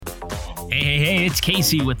Hey, it's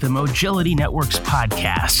Casey with the Mogility Networks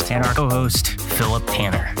podcast and our co-host, Philip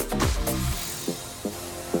Tanner.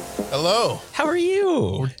 Hello. How are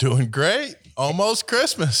you? We're doing great. Almost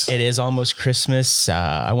Christmas. It is almost Christmas.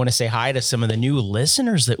 I want to say hi to some of the new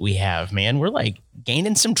listeners that we have, man. We're like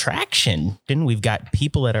gaining some traction. And we've got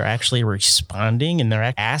people that are actually responding and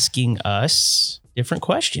they're asking us different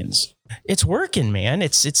questions. It's working, man.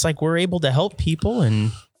 It's like we're able to help people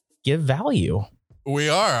and give value. We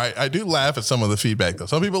are. I do laugh at some of the feedback, though.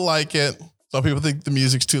 Some people like it. Some people think the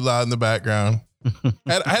music's too loud in the background.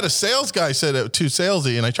 I had a sales guy said it too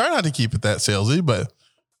salesy, and I try not to keep it that salesy, but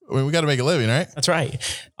I mean, we got to make a living, right? That's right.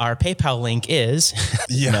 Our PayPal link is,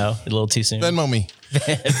 a little too soon. Venmo me.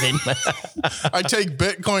 I take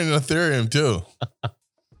Bitcoin and Ethereum too.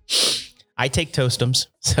 I take Toastums,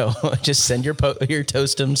 so just send your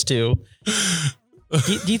Toastums too.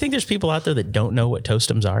 Do you think there's people out there that don't know what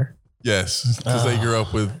Toastums are? Yes, because they grew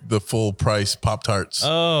up with the full price Pop-Tarts.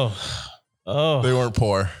 Oh, they weren't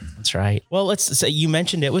poor. That's right. Well, let's say you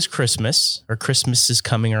mentioned it was Christmas, or Christmas is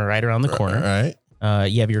coming right around the corner. Right.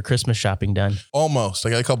 You have your Christmas shopping done? Almost. I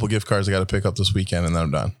got a couple gift cards I got to pick up this weekend and then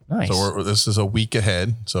I'm done. Nice. So this is a week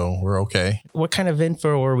ahead. So we're okay. What kind of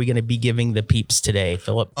info are we going to be giving the peeps today,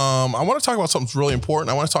 Philip? I want to talk about something really important.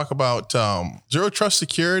 I want to talk about zero trust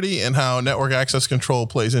security and how network access control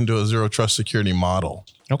plays into a zero trust security model.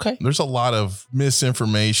 Okay. There's a lot of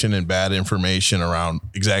misinformation and bad information around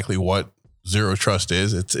exactly what zero trust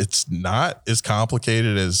is. It's not as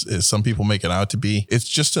complicated as some people make it out to be. It's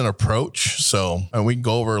just an approach. So we can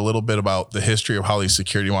go over a little bit about the history of how these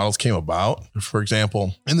security models came about. For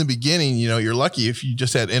example, in the beginning, you're lucky if you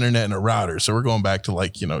just had internet and a router. So we're going back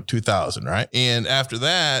to 2000, right? And after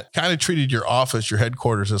that, kind of treated your office, your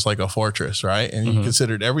headquarters as like a fortress, right? And you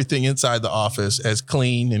considered everything inside the office as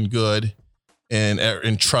clean and good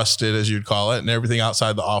and trusted, as you'd call it, and everything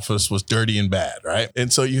outside the office was dirty and bad, right?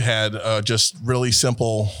 And so you had just really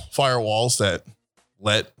simple firewalls that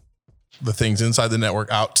let the things inside the network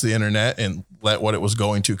out to the internet and let what it was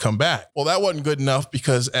going to come back. Well, that wasn't good enough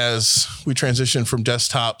because as we transitioned from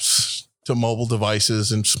desktops to mobile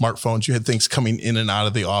devices and smartphones, you had things coming in and out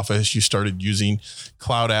of the office. You started using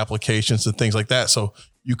cloud applications and things like that. So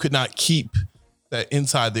you could not keep that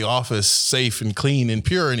inside the office safe and clean and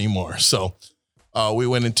pure anymore. So we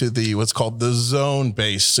went into what's called the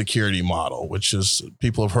zone-based security model, which is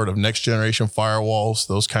people have heard of next generation firewalls.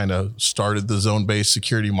 Those kind of started the zone-based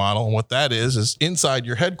security model. And what that is inside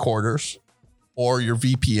your headquarters or your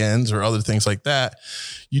VPNs or other things like that,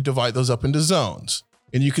 you divide those up into zones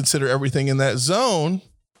and you consider everything in that zone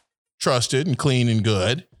trusted and clean and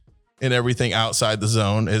good, and everything outside the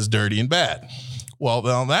zone is dirty and bad. Well,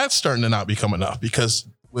 now that's starting to not become enough because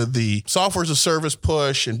with the software as a service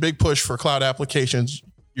push and big push for cloud applications,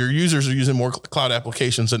 your users are using more cloud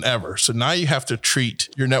applications than ever. So now you have to treat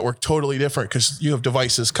your network totally different because you have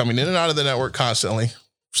devices coming in and out of the network constantly,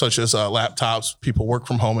 such as laptops, people work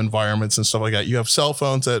from home environments and stuff like that. You have cell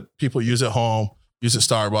phones that people use at home, use at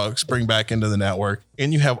Starbucks, bring back into the network.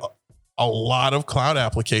 And you have a lot of cloud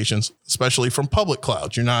applications, especially from public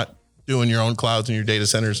clouds. You're not doing your own clouds in your data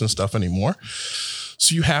centers and stuff anymore.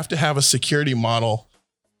 So you have to have a security model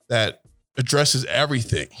that addresses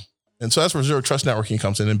everything. And so that's where zero trust networking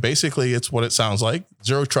comes in. And basically it's what it sounds like.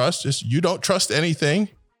 Zero trust is you don't trust anything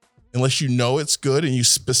unless you know it's good and you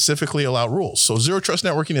specifically allow rules. So zero trust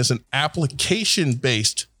networking is an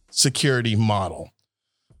application-based security model.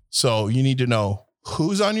 So you need to know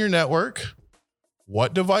who's on your network,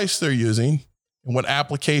 what device they're using, and what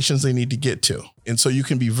applications they need to get to. And so you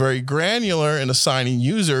can be very granular in assigning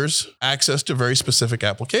users access to very specific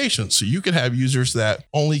applications. So you can have users that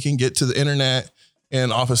only can get to the internet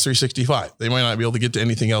and Office 365. They might not be able to get to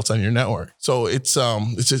anything else on your network. So it's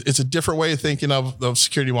a different way of thinking of the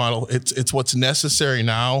security model. It's what's necessary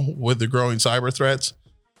now with the growing cyber threats.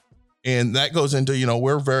 And that goes into,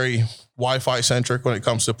 we're very Wi-Fi centric when it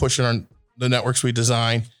comes to pushing on the networks we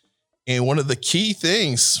design. And one of the key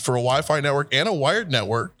things for a Wi-Fi network and a wired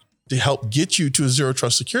network to help get you to a zero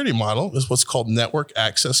trust security model is what's called network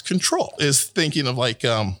access control. Is thinking of like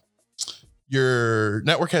your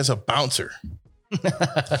network has a bouncer.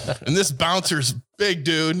 And this bouncer's big,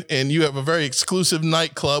 dude, and you have a very exclusive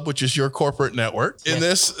nightclub, which is your corporate network. And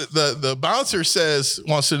the bouncer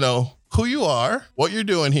wants to know who you are, what you're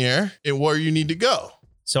doing here, and where you need to go.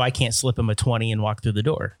 So I can't slip him a 20 and walk through the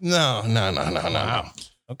door. No.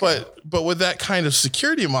 Okay. But with that kind of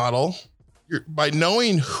security model, by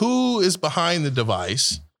knowing who is behind the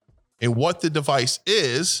device and what the device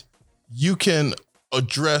is, you can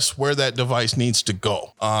address where that device needs to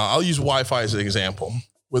go. I'll use Wi-Fi as an example.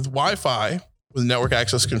 With Wi-Fi, with network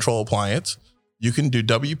access control appliance, You can do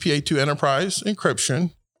WPA2 enterprise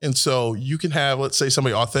encryption. And so you can have, let's say,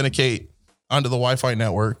 somebody authenticate onto the Wi-Fi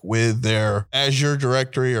network with their Azure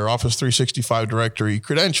directory or Office 365 directory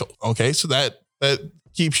credential. Okay, so that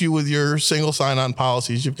keeps you with your single sign-on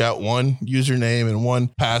policies. You've got one username and one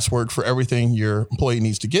password for everything your employee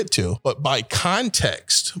needs to get to. But by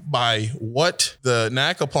context, by what the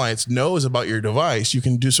NAC appliance knows about your device, you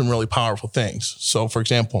can do some really powerful things. So for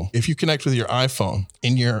example, if you connect with your iPhone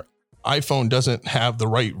and your iPhone doesn't have the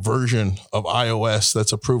right version of iOS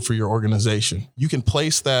that's approved for your organization, you can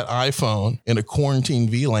place that iPhone in a quarantine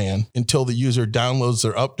VLAN until the user downloads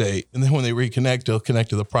their update. And then when they reconnect, they'll connect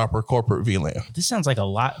to the proper corporate VLAN. This sounds like a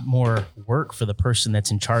lot more work for the person that's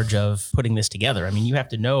in charge of putting this together. I mean, you have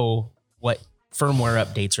to know what firmware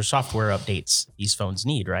updates or software updates these phones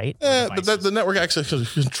need, right? Yeah, but the network access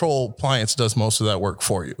control appliance does most of that work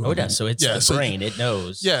for you. Oh, it does. So it's the brain. It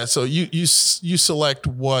knows. Yeah. So you select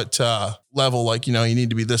what level, like, you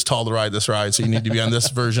need to be this tall to ride this ride. So you need to be on this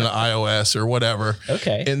version of iOS or whatever.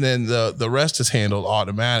 Okay. And then the rest is handled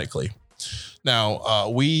automatically. Now,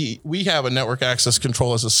 we have a network access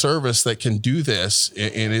control as a service that can do this,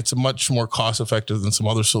 and it's much more cost effective than some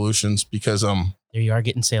other solutions because there you are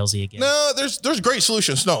getting salesy again. No, there's great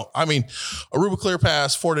solutions. No, I mean, Aruba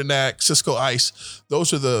ClearPass, FortiNAC, Cisco ICE,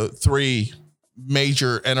 those are the three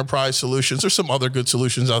major enterprise solutions. There's some other good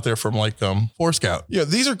solutions out there from like Forescout.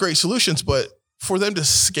 These are great solutions, but for them to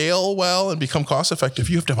scale well and become cost effective,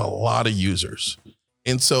 you have to have a lot of users.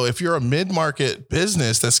 And so if you're a mid-market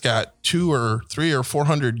business that's got 2 or 3 or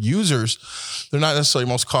 400 users, they're not necessarily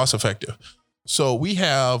most cost effective. So we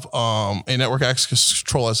have a network access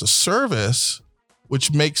control as a service,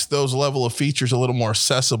 which makes those level of features a little more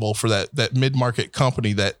accessible for that mid-market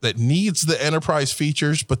company that needs the enterprise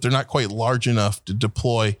features, but they're not quite large enough to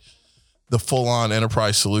deploy the full-on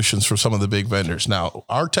enterprise solutions for some of the big vendors. Now,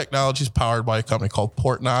 our technology is powered by a company called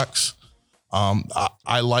Portnox.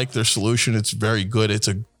 I like their solution. It's very good. It's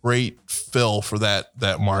a great fill for that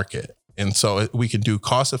market. And so we can do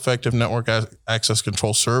cost-effective network access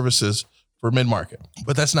control services for mid-market,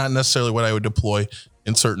 but that's not necessarily what I would deploy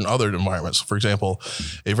in certain other environments. For example,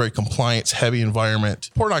 a very compliance-heavy environment.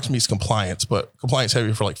 Portnox meets compliance, but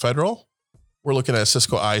compliance-heavy for like federal, we're looking at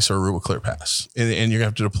Cisco ICE or Aruba ClearPass, and you're gonna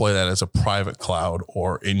have to deploy that as a private cloud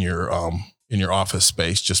or in your office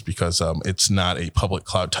space, just because it's not a public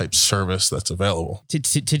cloud type service that's available. To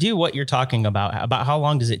do what you're talking about how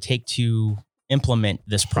long does it take to implement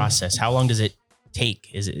this process? How long does it take?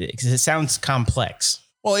 Because it sounds complex.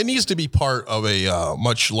 Well, it needs to be part of a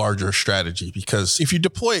much larger strategy, because if you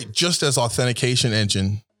deploy it just as authentication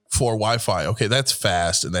engine for Wi-Fi, okay, that's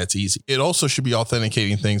fast and that's easy. It also should be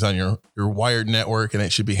authenticating things on your wired network, and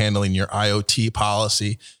it should be handling your IoT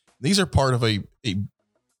policy. These are part of a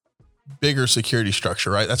bigger security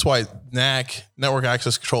structure, right? That's why NAC, network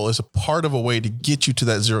access control, is a part of a way to get you to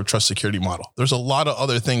that zero trust security model. There's a lot of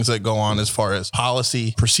other things that go on as far as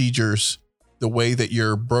policy, procedures, the way that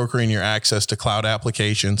you're brokering your access to cloud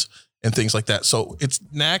applications and things like that. So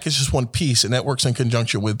NAC is just one piece, and that works in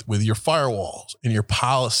conjunction with your firewalls and your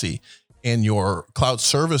policy and your cloud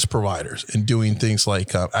service providers, and doing things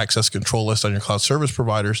like access control list on your cloud service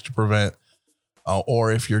providers to prevent,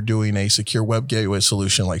 or if you're doing a secure web gateway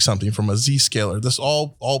solution, like something from a Zscaler, this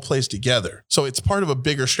all plays together. So it's part of a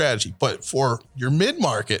bigger strategy. But for your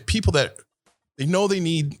mid-market, people that they know they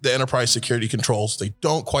need the enterprise security controls, they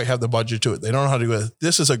don't quite have the budget to it, they don't know how to do it,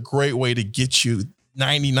 this is a great way to get you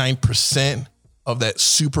 99% of that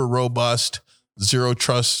super robust zero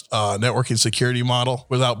trust networking security model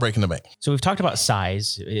without breaking the bank. So we've talked about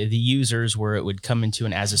size, the users, where it would come into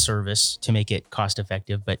an as a service to make it cost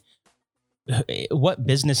effective. But what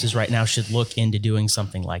businesses right now should look into doing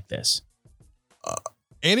something like this?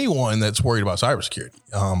 Anyone that's worried about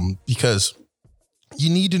cybersecurity, because you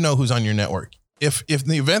need to know who's on your network. If in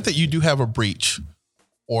the event that you do have a breach,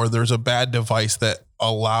 or there's a bad device that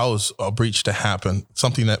allows a breach to happen,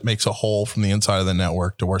 something that makes a hole from the inside of the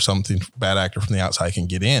network to where something bad actor from the outside can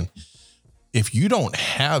get in. If you don't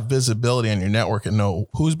have visibility on your network and know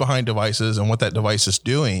who's behind devices and what that device is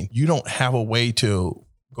doing, you don't have a way to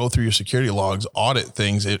go through your security logs, audit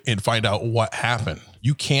things, and find out what happened.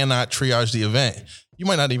 You cannot triage the event. You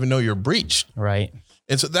might not even know you're breached. Right.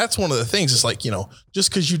 And so that's one of the things. It's like, just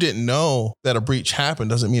because you didn't know that a breach happened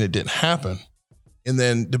doesn't mean it didn't happen. And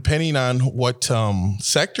then depending on what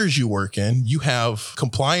sectors you work in, you have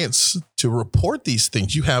compliance to report these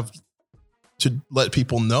things. You have to let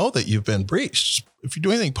people know that you've been breached. If you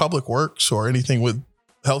do anything public works or anything with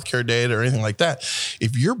healthcare data or anything like that,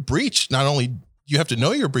 if you're breached, not only you have to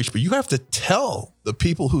know you're breached, but you have to tell the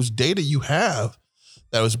people whose data you have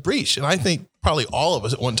that was breached. And I think probably all of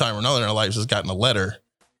us at one time or another in our lives has gotten a letter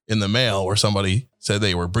in the mail where somebody said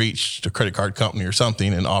they were breached, a credit card company or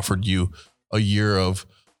something, and offered you a year of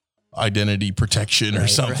identity protection or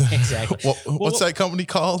something. Right, exactly. What's that company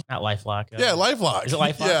called? Not LifeLock. Yeah, LifeLock. Is it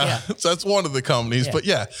LifeLock? Yeah. So that's one of the companies, but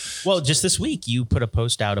yeah. Well, just this week you put a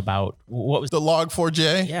post out about what was the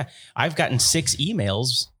Log4j. Yeah. I've gotten 6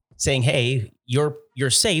 emails saying, hey, you're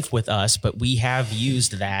safe with us, but we have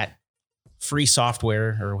used that free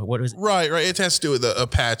software or what was it? Right. It has to do with the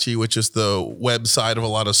Apache, which is the website of a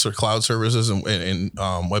lot of cloud services and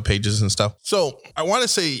web pages and stuff. So I want to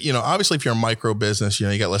say, obviously if you're a micro business,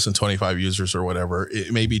 you got less than 25 users or whatever,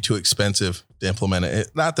 it may be too expensive to implement it.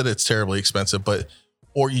 Not that it's terribly expensive,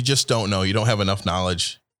 or you just don't know. You don't have enough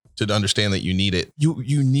knowledge to understand that you need it.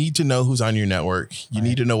 You need to know who's on your network. You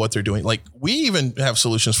need to know what they're doing. Like we even have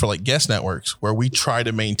solutions for like guest networks where we try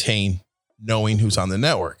to maintain knowing who's on the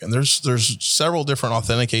network. And there's several different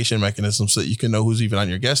authentication mechanisms so that you can know who's even on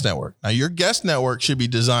your guest network. Now, your guest network should be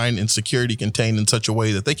designed and security contained in such a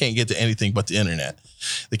way that they can't get to anything but the internet.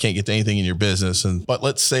 They can't get to anything in your business. But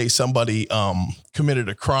let's say somebody committed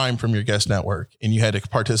a crime from your guest network and you had to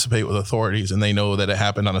participate with authorities and they know that it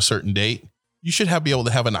happened on a certain date. You should be able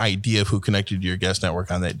to have an idea of who connected to your guest network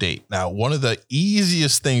on that date. Now, one of the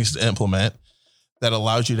easiest things to implement that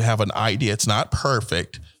allows you to have an idea, it's not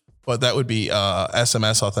perfect, but that would be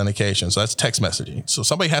SMS authentication. So that's text messaging. So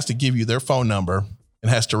somebody has to give you their phone number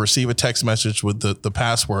and has to receive a text message with the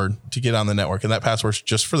password to get on the network. And that password's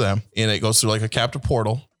just for them. And it goes through like a captive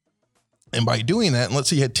portal. And by doing that, and let's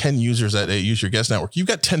say you had 10 users that use your guest network, you've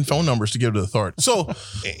got 10 phone numbers to give to the authority. So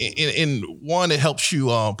in one, it helps you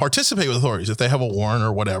participate with authorities if they have a warrant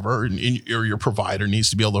or whatever, or your provider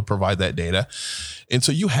needs to be able to provide that data. And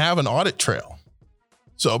so you have an audit trail.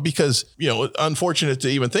 So because, unfortunate to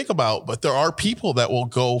even think about, but there are people that will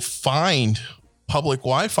go find public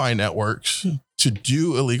Wi-Fi networks to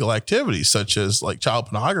do illegal activities, such as like child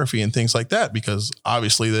pornography and things like that, because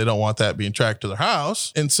obviously they don't want that being tracked to their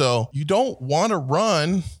house. And so you don't want to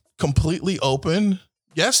run completely open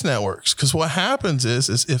guest networks, because what happens is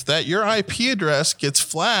if your IP address gets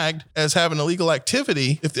flagged as having illegal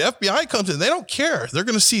activity, if the FBI comes in, they don't care. They're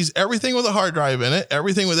going to seize everything with a hard drive in it,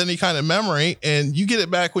 everything with any kind of memory, and you get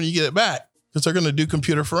it back when you get it back, because they're going to do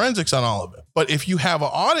computer forensics on all of it. But if you have an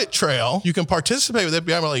audit trail, you can participate with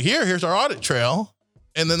FBI. We're like, here's our audit trail,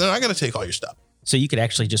 and then they're not going to take all your stuff. So you could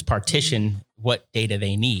actually just partition what data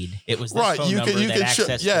they need. It was this right. Phone number that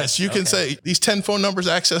accessed yes, you can say these 10 phone numbers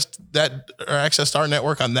accessed our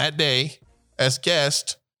network on that day as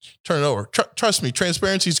guest. Turn it over. Trust me,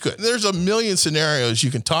 transparency is good. There's a million scenarios you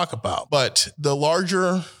can talk about, but the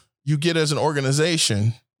larger you get as an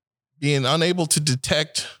organization, being unable to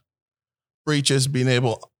detect breaches,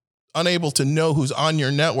 unable to know who's on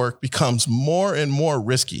your network becomes more and more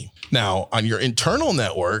risky. Now, on your internal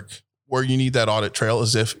network, where you need that audit trail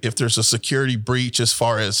is if there's a security breach, as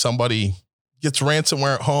far as somebody gets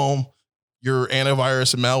ransomware at home, your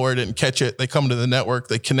antivirus and malware didn't catch it, they come to the network,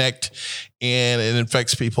 they connect, and it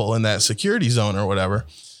infects people in that security zone or whatever,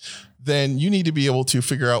 then you need to be able to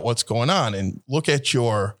figure out what's going on and look at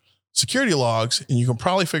your security logs, and you can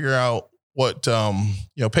probably figure out what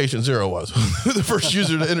patient zero was, the first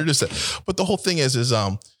user to introduce it. But the whole thing is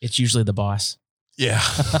it's usually the boss. Yeah.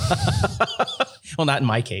 Well, not in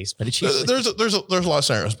my case, but it's usually there's a lot of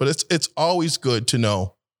scenarios, but it's always good to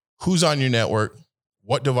know who's on your network,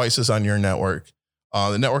 what devices on your network.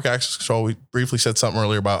 The network access control, we briefly said something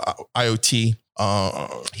earlier about IoT.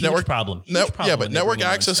 Huge problem. But network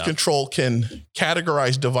access control can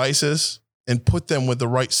categorize devices and put them with the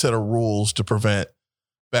right set of rules to prevent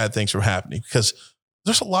bad things from happening, because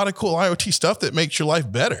there's a lot of cool IoT stuff that makes your life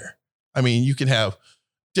better. I mean, you can have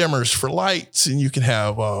dimmers for lights, and you can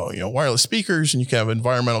have wireless speakers, and you can have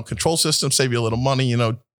environmental control systems, save you a little money,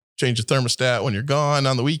 change the thermostat when you're gone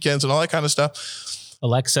on the weekends and all that kind of stuff.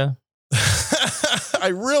 Alexa. I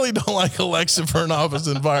really don't like Alexa for an office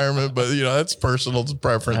environment, but that's personal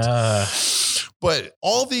preference. But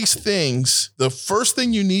all these things, the first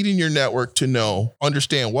thing you need in your network to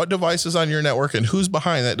understand what device is on your network and who's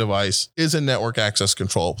behind that device, is a network access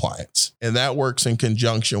control appliance. And that works in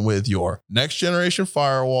conjunction with your next generation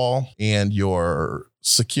firewall and your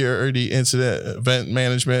security incident event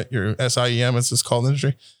management, your SIEM, as it's called in the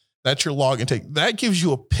industry. That's your log intake. That gives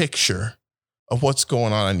you a picture of what's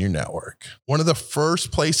going on your network. One of the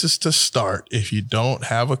first places to start, if you don't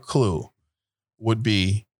have a clue,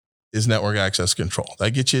 is network access control.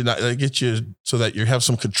 That gets you so that you have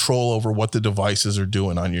some control over what the devices are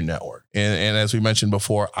doing on your network. And as we mentioned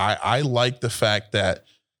before, I like the fact that,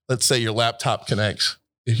 let's say your laptop connects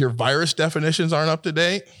If your virus definitions aren't up to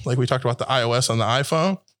date, like we talked about the iOS on the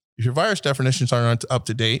iPhone, if your virus definitions aren't up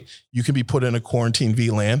to date, you can be put in a quarantine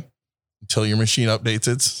VLAN until your machine updates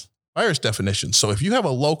its virus definition. So if you have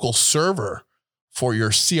a local server for your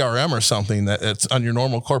CRM or something that's on your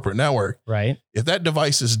normal corporate network, right? If that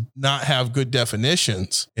device does not have good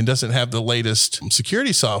definitions and doesn't have the latest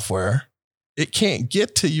security software, it can't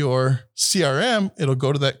get to your CRM. It'll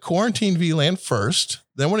go to that quarantine VLAN first.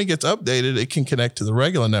 Then when it gets updated, it can connect to the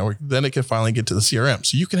regular network. Then it can finally get to the CRM.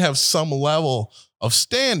 So you can have some level of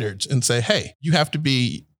standards and say, hey, you have to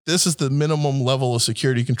be, this is the minimum level of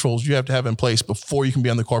security controls you have to have in place before you can be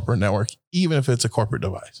on the corporate network, even if it's a corporate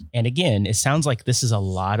device. And again, it sounds like this is a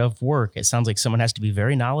lot of work. It sounds like someone has to be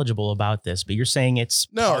very knowledgeable about this, but you're saying it's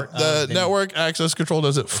the network access control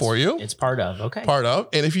does it for you. It's part of, okay. Part of.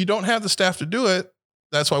 And if you don't have the staff to do it,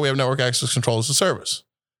 that's why we have network access control as a service.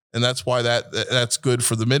 And that's why that's good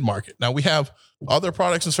for the mid-market. Now we have other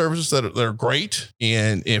products and services that are great.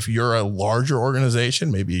 And if you're a larger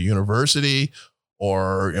organization, maybe a university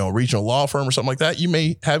or regional law firm or something like that, you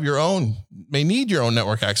may need your own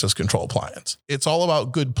network access control appliance. It's all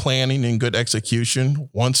about good planning and good execution.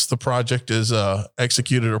 Once the project is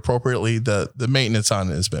executed appropriately, the maintenance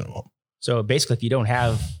on it is minimal. So basically, if you don't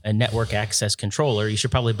have a network access controller, you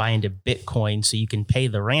should probably buy into Bitcoin so you can pay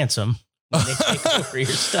the ransom when they take over your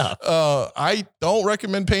stuff. I don't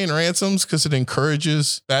recommend paying ransoms because it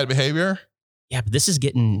encourages bad behavior. Yeah, but this is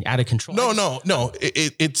getting out of control. No.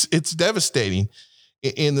 It's devastating.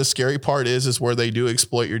 And the scary part is where they do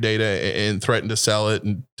exploit your data and threaten to sell it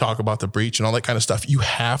and talk about the breach and all that kind of stuff. You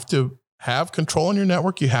have to have control on your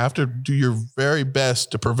network. You have to do your very best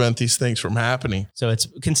to prevent these things from happening. So it's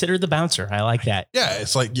considered the bouncer. I like that. Yeah.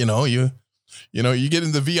 It's like, you get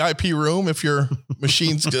in the VIP room if your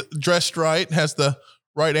machine's dressed right, has the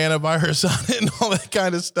right antivirus on it and all that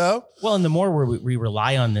kind of stuff. Well, and the more we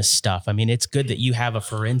rely on this stuff, I mean, it's good that you have a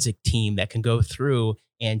forensic team that can go through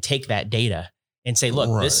and take that data and say,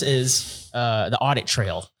 look, This is the audit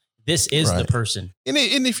trail. This is the person. And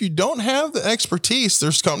if you don't have the expertise,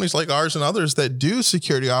 there's companies like ours and others that do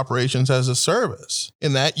security operations as a service.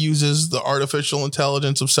 And that uses the artificial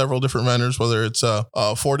intelligence of several different vendors, whether it's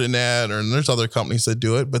Fortinet or there's other companies that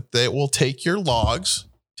do it, but they will take your logs,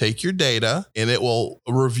 take your data, and it will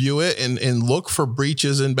review it and look for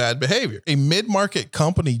breaches and bad behavior. A mid-market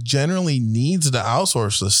company generally needs to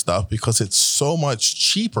outsource this stuff because it's so much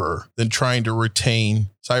cheaper than trying to retain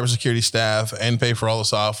cybersecurity staff and pay for all the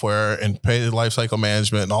software and pay the lifecycle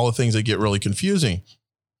management and all the things that get really confusing.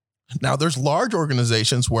 Now, there's large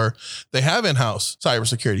organizations where they have in-house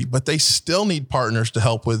cybersecurity, but they still need partners to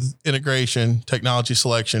help with integration, technology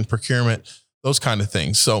selection, procurement, those kind of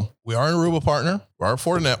things. So we are an Aruba partner, we're a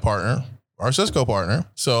Fortinet partner, we're a Cisco partner.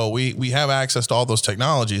 So we have access to all those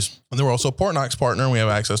technologies. And then we're also a Portnox partner and we have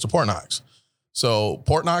access to Portnox. So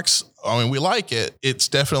Portnox, we like it. It's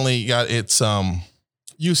definitely got its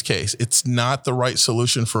use case. It's not the right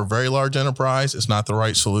solution for a very large enterprise. It's not the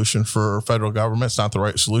right solution for federal government. It's not the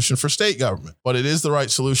right solution for state government, but it is the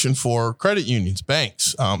right solution for credit unions,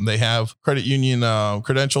 banks. They have credit union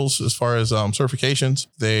credentials as far as certifications.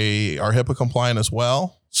 They are HIPAA compliant as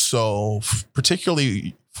well. So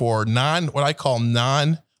particularly for what I call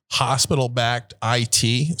non-hospital backed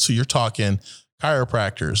IT. So you're talking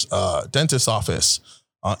chiropractors, dentist office,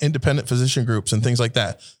 independent physician groups and things like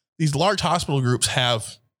that. These large hospital groups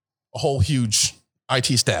have a whole huge IT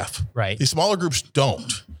staff. Right. These smaller groups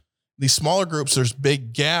don't. These smaller groups, there's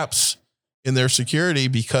big gaps in their security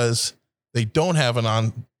because they don't have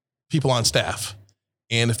people on staff.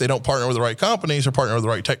 And if they don't partner with the right companies or partner with the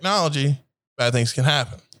right technology, bad things can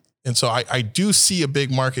happen. And so I do see a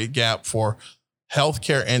big market gap for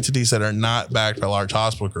healthcare entities that are not backed by large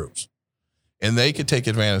hospital groups. And they could take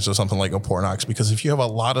advantage of something like a Portnox, because if you have a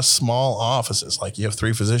lot of small offices, like you have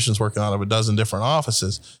 3 physicians working out of a dozen different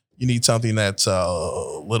offices, you need something that's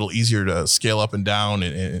a little easier to scale up and down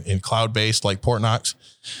in cloud-based like Portnox.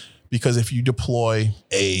 Because if you deploy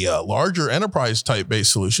a larger enterprise type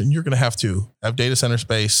based solution, you're going to have data center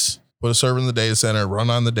space, put a server in the data center,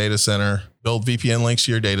 run on the data center, build VPN links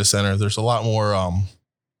to your data center. There's a lot more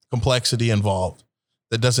complexity involved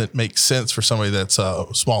that doesn't make sense for somebody that's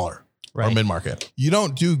smaller. Right. Or mid-market. You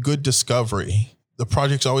don't do good discovery. The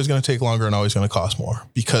project's always going to take longer and always going to cost more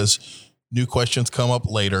because new questions come up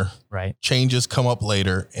later. Right. Changes come up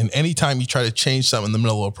later. And anytime you try to change something in the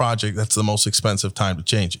middle of a project, that's the most expensive time to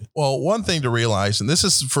change it. Well, one thing to realize, and this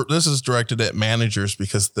is directed at managers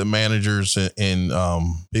because the managers and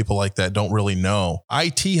people like that don't really know.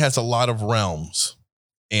 IT has a lot of realms,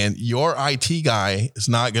 and your IT guy is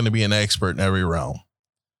not going to be an expert in every realm.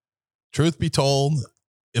 Truth be told,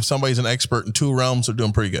 if somebody's an expert in 2 realms, they're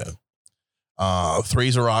doing pretty good.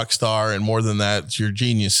 3's a rock star, and more than that, you're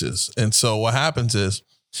geniuses. And so what happens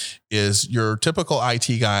is your typical IT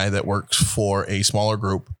guy that works for a smaller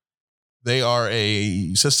group, they are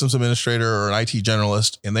a systems administrator or an IT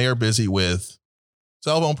generalist, and they are busy with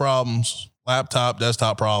cell phone problems, laptop,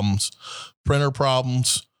 desktop problems, printer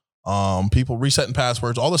problems, people resetting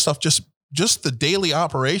passwords, all this stuff, just the daily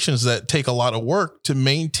operations that take a lot of work to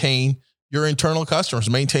maintain your internal customers,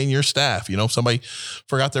 maintain your staff. You know, if somebody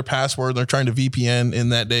forgot their password, they're trying to VPN in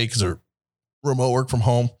that day because they're remote work from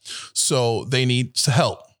home. So they need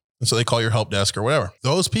help. And so they call your help desk or whatever.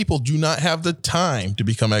 Those people do not have the time to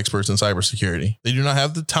become experts in cybersecurity. They do not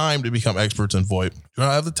have the time to become experts in VoIP. Do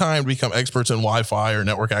not have the time to become experts in Wi-Fi or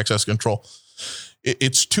network access control.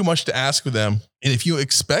 It's too much to ask of them. And if you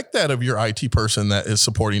expect that of your IT person that is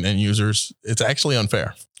supporting end users, it's actually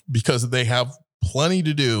unfair because they have plenty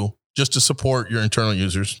to do just to support your internal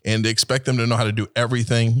users, and to expect them to know how to do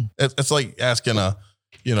everything. It's like asking a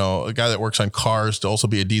guy that works on cars to also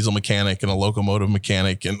be a diesel mechanic and a locomotive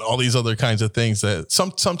mechanic and all these other kinds of things that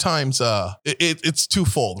sometimes it's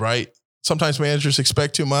twofold, right? Sometimes managers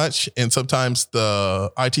expect too much, and sometimes the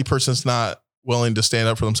IT person's not willing to stand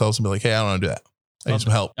up for themselves and be like, hey, I don't want to do that. I need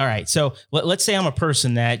some help. All right. So let's say I'm a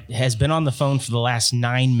person that has been on the phone for the last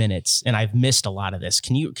 9 minutes and I've missed a lot of this.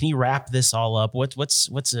 Can you wrap this all up? Let's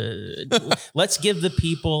give the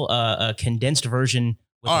people a condensed version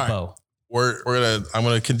with a bow. I'm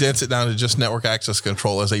going to condense it down to just network access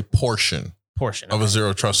control as a portion of a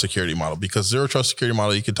zero trust security model, because zero trust security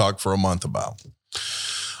model, you could talk for a month about.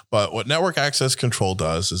 But what network access control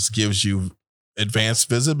does is gives you advanced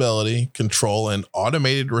visibility, control, and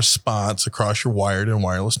automated response across your wired and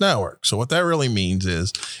wireless network. So what that really means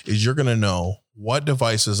is you're going to know what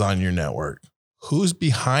device is on your network, who's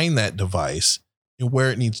behind that device, and where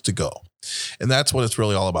it needs to go. And that's what it's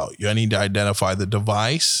really all about. You need to identify the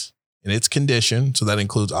device and its condition. So that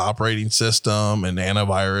includes operating system and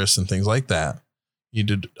antivirus and things like that. You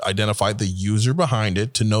need to identify the user behind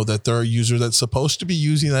it to know that they're a user that's supposed to be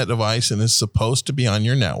using that device and is supposed to be on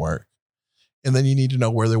your network. And then you need to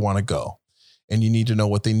know where they want to go, and you need to know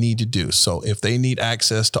what they need to do. So if they need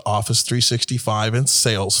access to Office 365 and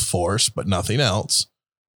Salesforce, but nothing else,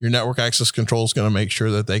 your network access control is going to make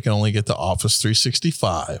sure that they can only get to Office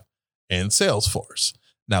 365 and Salesforce.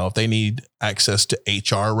 Now, if they need access to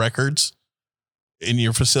HR records in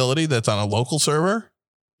your facility that's on a local server,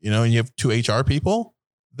 and you have 2 HR people,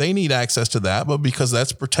 they need access to that. But because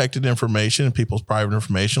that's protected information and people's private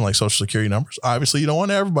information, like social security numbers, obviously you don't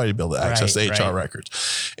want everybody to be able to access the HR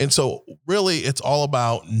records. And so really it's all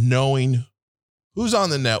about knowing who's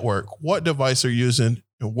on the network, what device they're using,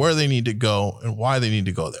 and where they need to go and why they need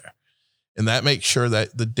to go there. And that makes sure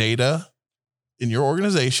that the data in your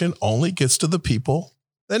organization only gets to the people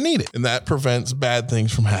that need it. And that prevents bad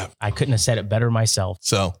things from happening. I couldn't have said it better myself.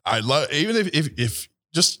 So I love, even if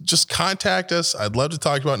just contact us. I'd love to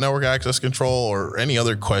talk about network access control or any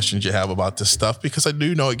other questions you have about this stuff, because I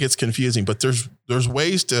do know it gets confusing, but there's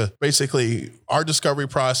ways to basically, our discovery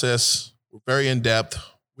process, we're very in depth.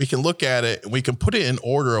 We can look at it and we can put it in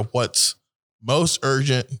order of what's most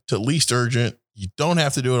urgent to least urgent. You don't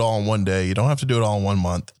have to do it all in one day. You don't have to do it all in 1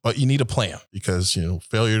 month, but you need a plan, because,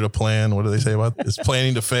 failure to plan, what do they say about it? It's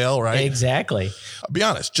planning to fail, right? Exactly. I'll be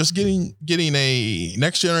honest, just getting a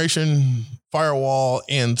next generation firewall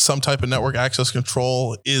and some type of network access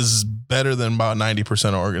control is better than about 90%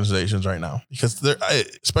 of organizations right now, because they're,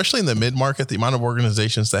 especially in the mid-market, the amount of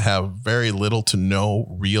organizations that have very little to no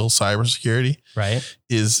real cybersecurity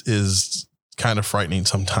is kind of frightening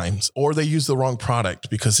sometimes. Or they use the wrong product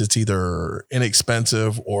because it's either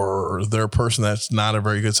inexpensive or they're a person that's not a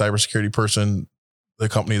very good cybersecurity person. The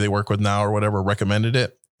company they work with now or whatever recommended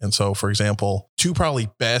it. And so, for example, 2 probably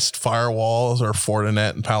best firewalls are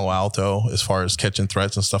Fortinet and Palo Alto as far as catching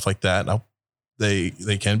threats and stuff like that. Now, they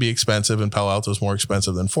can be expensive, and Palo Alto is more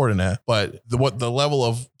expensive than Fortinet, but the level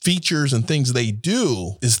of features and things they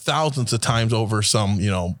do is thousands of times over some,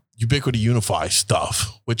 Ubiquiti Unify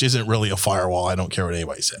stuff, which isn't really a firewall. I don't care what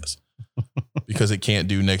anybody says, because it can't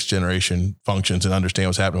do next generation functions and understand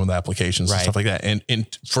what's happening with applications and stuff like that. And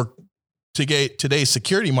to get today's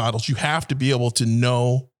security models, you have to be able to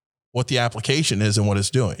know what the application is and what it's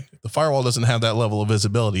doing. If the firewall doesn't have that level of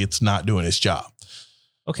visibility, it's not doing its job.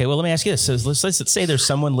 Okay, well, let me ask you this. So let's say there's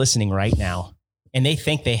someone listening right now and they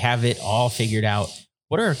think they have it all figured out.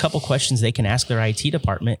 What are a couple questions they can ask their IT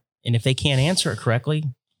department? And if they can't answer it correctly,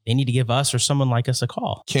 they need to give us or someone like us a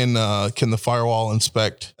call. Can the firewall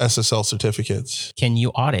inspect SSL certificates? Can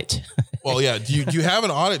you audit? Well, yeah. Do you have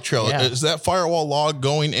an audit trail? Yeah. Is that firewall log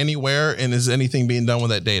going anywhere? And is anything being done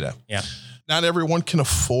with that data? Yeah. not everyone can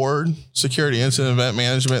afford security incident event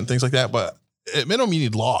management and things like that, but at minimum, you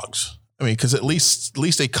need logs. I mean, because at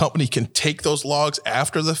least a company can take those logs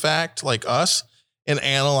after the fact, like us, and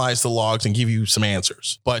analyze the logs and give you some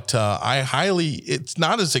answers. But it's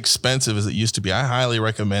not as expensive as it used to be. I highly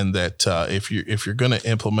recommend that if you're going to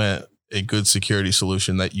implement a good security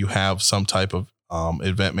solution, that you have some type of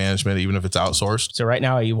event management, even if it's outsourced. So right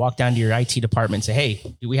now you walk down to your IT department and say,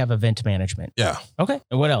 hey, do we have event management? Yeah. Okay.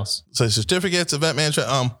 And what else? So certificates, event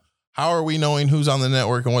management. How are we knowing who's on the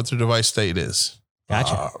network and what their device state is?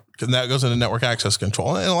 Gotcha. Because that goes into network access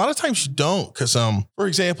control. And a lot of times you don't, because for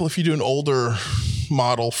example, if you do an older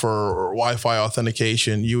model for Wi-Fi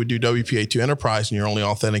authentication, you would do WPA2 Enterprise and you're only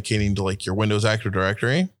authenticating to like your Windows Active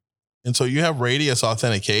Directory. And so you have radius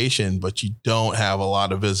authentication, but you don't have a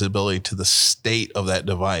lot of visibility to the state of that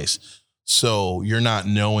device. So you're not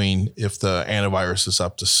knowing if the antivirus is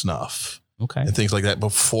up to snuff. Okay. And things like that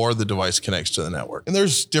before the device connects to the network. And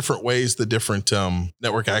there's different ways the different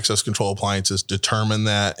network access control appliances determine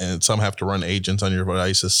that. And some have to run agents on your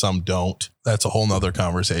devices, some don't. That's a whole nother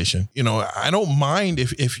conversation. You know, I don't mind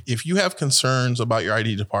if you have concerns about your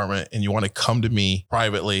IT department and you want to come to me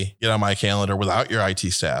privately, get on my calendar without your IT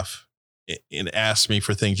staff and ask me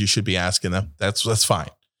for things you should be asking them. That's fine.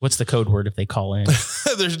 What's the code word if they call in?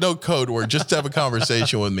 There's no code word. Just to have a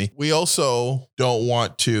conversation with me. We also don't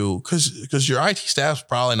want to, because your IT staff's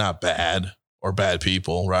probably not bad or bad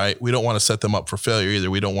people, right? We don't want to set them up for failure either.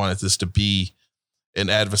 We don't want this to be an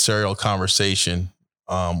adversarial conversation.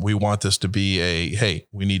 We want this to be hey,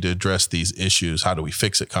 we need to address these issues. How do we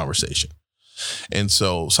fix it conversation? And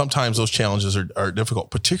so sometimes those challenges are difficult,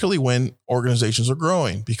 particularly when organizations are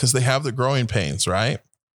growing, because they have the growing pains, right?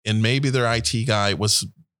 And maybe their IT guy was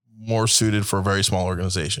more suited for a very small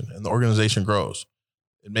organization, and the organization grows.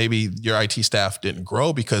 And maybe your IT staff didn't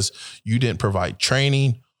grow because you didn't provide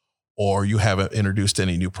training, or you haven't introduced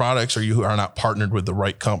any new products, or you are not partnered with the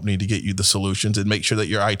right company to get you the solutions and make sure that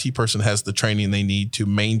your IT person has the training they need to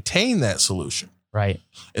maintain that solution. Right.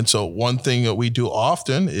 And so one thing that we do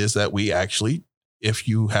often is that we actually, if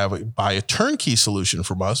you buy a turnkey solution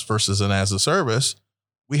from us versus an as a service,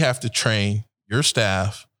 we have to train your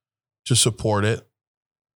staff to support it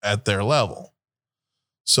at their level.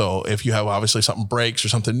 So if you have obviously something breaks or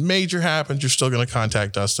something major happens, you're still going to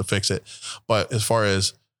contact us to fix it. But as far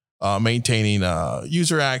as maintaining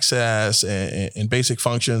user access and basic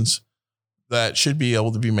functions, that should be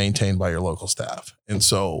able to be maintained by your local staff. And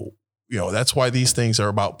so, you know, that's why these things are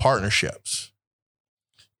about partnerships.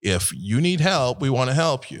 If you need help, we want to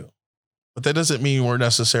help you. But that doesn't mean we're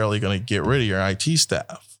necessarily going to get rid of your IT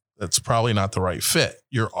staff. That's probably not the right fit.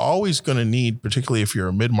 You're always going to need, particularly if you're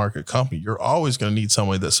a mid-market company, you're always going to need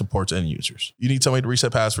somebody that supports end users. You need somebody to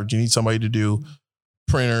reset passwords. You need somebody to do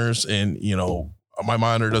printers and, you know, my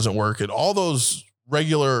monitor doesn't work and all those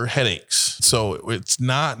regular headaches. So it's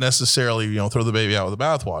not necessarily, you know, throw the baby out with the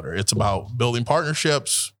bathwater. It's about building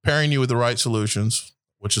partnerships, pairing you with the right solutions,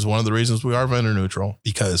 which is one of the reasons we are vendor neutral,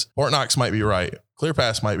 because Fortnox might be right.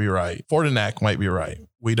 ClearPass might be right. Fortinet might be right.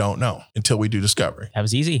 We don't know until we do discovery. That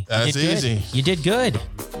was easy. That's easy. You did good.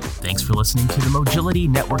 Thanks for listening to the Mogility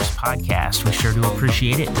Networks podcast. We sure do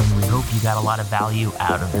appreciate it, and we hope you got a lot of value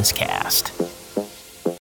out of this cast.